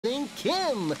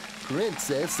Kim,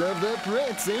 Princess of the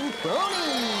Prancing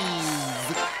Ponies!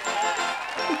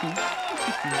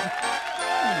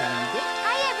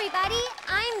 Hi, everybody.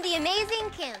 I'm the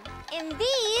Amazing Kim, and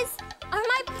these are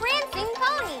my prancing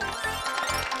ponies.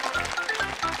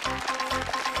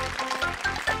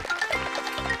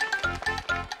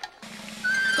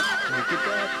 Look at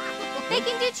that. They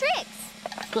can do tricks.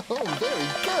 Oh, very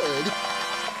good.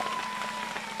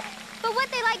 But what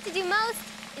they like to do most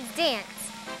is dance.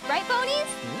 Right, ponies?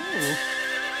 Ooh.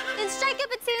 Then strike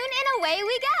up a tune and away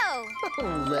we go.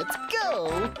 Let's go.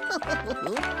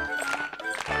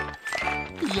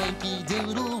 Yankee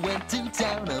Doodle went to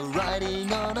town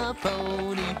riding on a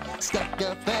pony. Stuck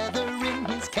a feather in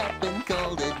his cap and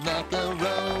called it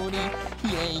macaroni.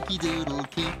 Yankee Doodle,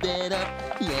 keep it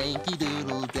up. Yankee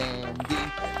Doodle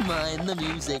dandy. Mind the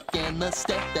music and the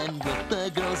step, and with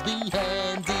the girls be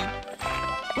handy.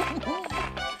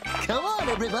 Come on,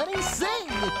 everybody, sing!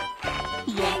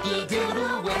 Yankee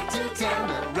Doodle went to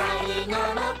town riding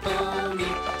on a pony.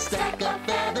 Stuck a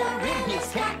feather in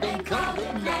his cap and called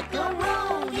it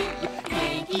macaroni.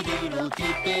 Yankee Doodle,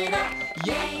 keep it up.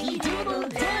 Yankee Doodle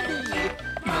dandy.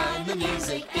 Mind the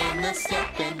music and the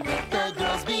step, and with the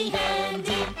girls be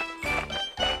handy.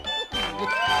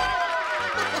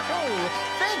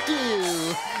 Thank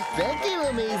you! Thank you,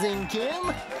 Amazing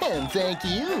Kim! And thank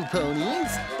you,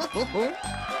 ponies!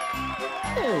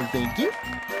 Oh, thank you!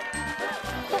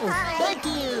 Oh, thank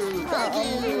you!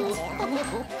 Thank you!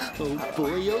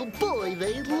 Oh boy,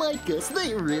 they like us!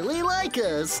 They really like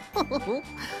us!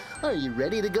 Are you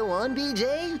ready to go on,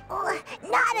 BJ?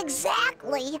 Not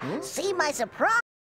exactly. See my surprise.